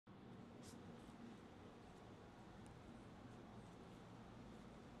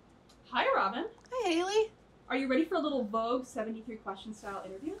Robin. Hi, Haley. Are you ready for a little Vogue 73 question style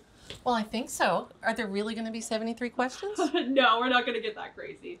interview? Well, I think so. Are there really going to be 73 questions? No, we're not going to get that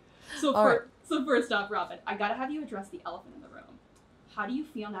crazy. So first off, Robin, I got to have you address the elephant in the room. How do you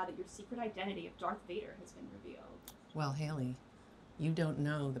feel now that your secret identity of Darth Vader has been revealed? Well, Haley, you don't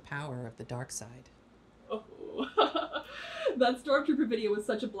know the power of the dark side. Oh, that Stormtrooper video was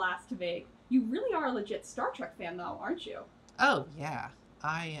such a blast to make. You really are a legit Star Trek fan, though, aren't you? Oh, yeah.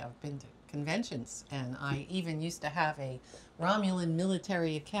 I have been to conventions, and I even used to have a Romulan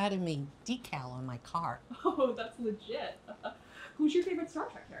Military Academy decal on my car. Oh, that's legit. Who's your favorite Star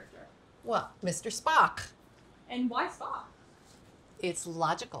Trek character? Well, Mr. Spock. And why Spock? It's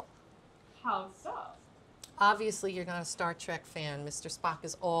logical. How so? Obviously, you're not a Star Trek fan. Mr. Spock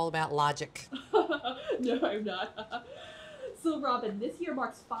is all about logic. No, I'm not. So, Robin, this year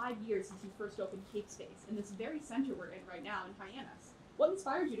marks 5 years since you first opened CapeSpace in this very center we're in right now in Hyannis. What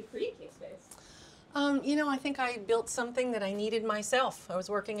inspired you to create CapeSpace? I think I built something that I needed myself. I was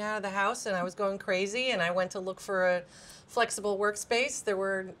working out of the house and I was going crazy, and I went to look for a flexible workspace. There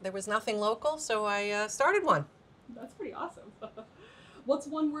was nothing local, so I started one. That's pretty awesome. What's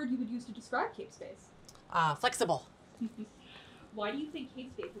one word you would use to describe CapeSpace? Flexible. Why do you think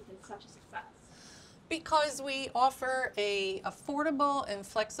CapeSpace has been such a success? Because we offer a affordable and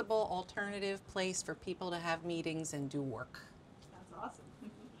flexible alternative place for people to have meetings and do work. That's awesome.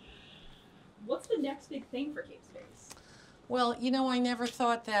 What's the next big thing for CapeSpace? Well, I never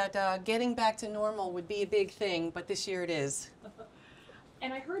thought that getting back to normal would be a big thing, but this year it is.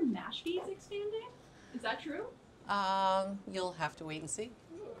 And I heard Mashpee is expanding. Is that true? You'll have to wait and see.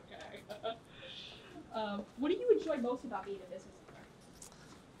 Okay. What do you enjoy most about being a business owner?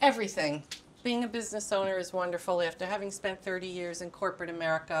 Everything. Being a business owner is wonderful. After having spent 30 years in corporate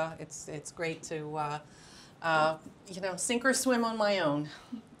America, it's great to sink or swim on my own.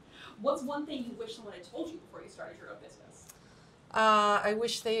 What's one thing you wish someone had told you before you started your own business? I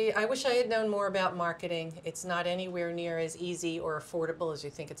wish I had known more about marketing. It's not anywhere near as easy or affordable as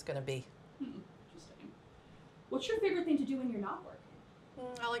you think it's going to be. Interesting. What's your favorite thing to do when you're not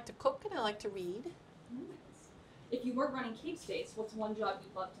working? I like to cook and I like to read. Nice. If you weren't running CapeSpace, what's one job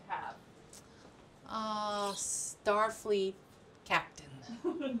you'd love to have? Starfleet captain.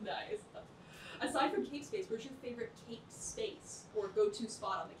 Nice. Aside from CapeSpace, where's your favorite Cape space or go-to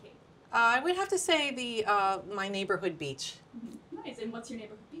spot on the Cape? I would have to say my neighborhood beach. Nice. And what's your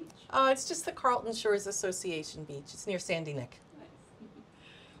neighborhood beach? It's just the Carlton Shores Association beach. It's near Sandy Neck. Nice.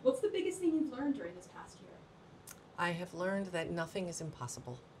 What's the biggest thing you've learned during this past year? I have learned that nothing is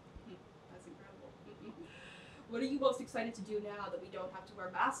impossible. That's incredible. What are you most excited to do now that we don't have to wear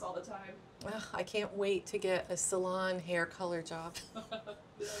masks all the time? I can't wait to get a salon hair color job.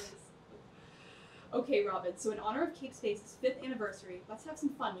 Nice. Okay, Robin, so in honor of CapeSpace's 5th anniversary, let's have some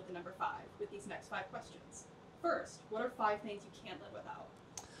fun with the number 5 with these next 5 questions. First, what are 5 things you can't live without?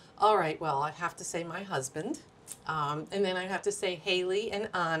 All right, well, I'd have to say my husband, and then I'd have to say Haley and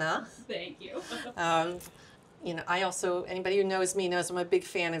Anna. Thank you. Anybody who knows me knows I'm a big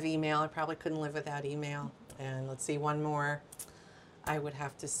fan of email. I probably couldn't live without email. And let's see, one more. I would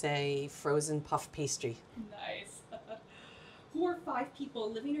have to say frozen puff pastry. Nice. Who are 5 people,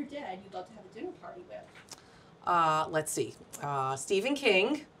 living or dead, you'd love to have a dinner party with? Let's see. Stephen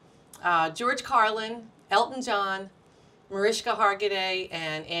King, George Carlin, Elton John, Mariska Hargitay,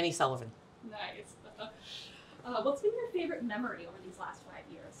 and Annie Sullivan. Nice. What's been your favorite memory over these last 5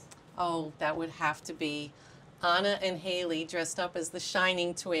 years? Oh, that would have to be Anna and Haley dressed up as the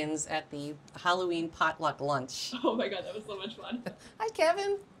Shining Twins at the Halloween potluck lunch. Oh my god, that was so much fun. Hi,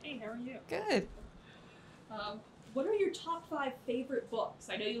 Kevin. Hey, how are you? Good. What are your top 5 favorite books?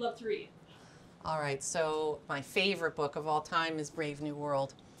 I know you love to read. All right, so my favorite book of all time is Brave New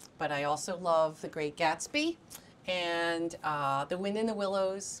World, but I also love The Great Gatsby and The Wind in the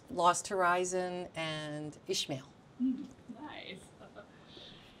Willows, Lost Horizon, and Ishmael. Nice.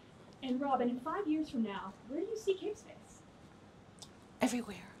 And Robin, in 5 years from now, where do you see CapeSpace?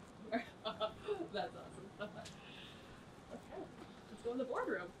 Everywhere. That's awesome. Okay, let's go in the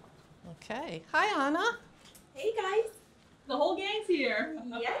boardroom. Okay. Hi, Anna. Hey guys. The whole gang's here.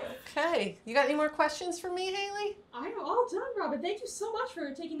 Yes. Okay. You got any more questions for me, Haley? I'm all done, Robin. Thank you so much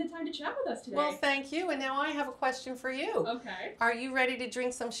for taking the time to chat with us today. Well, thank you. And now I have a question for you. Okay. Are you ready to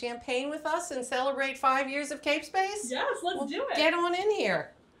drink some champagne with us and celebrate 5 years of CapeSpace? Yes, let's do it. Get on in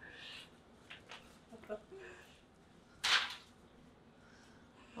here.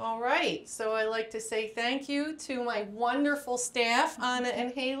 All right, so I'd like to say thank you to my wonderful staff, Anna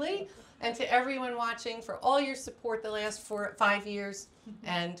and Haley, and to everyone watching for all your support the last 5 years.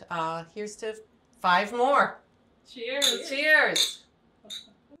 And here's to 5 more. Cheers. Cheers.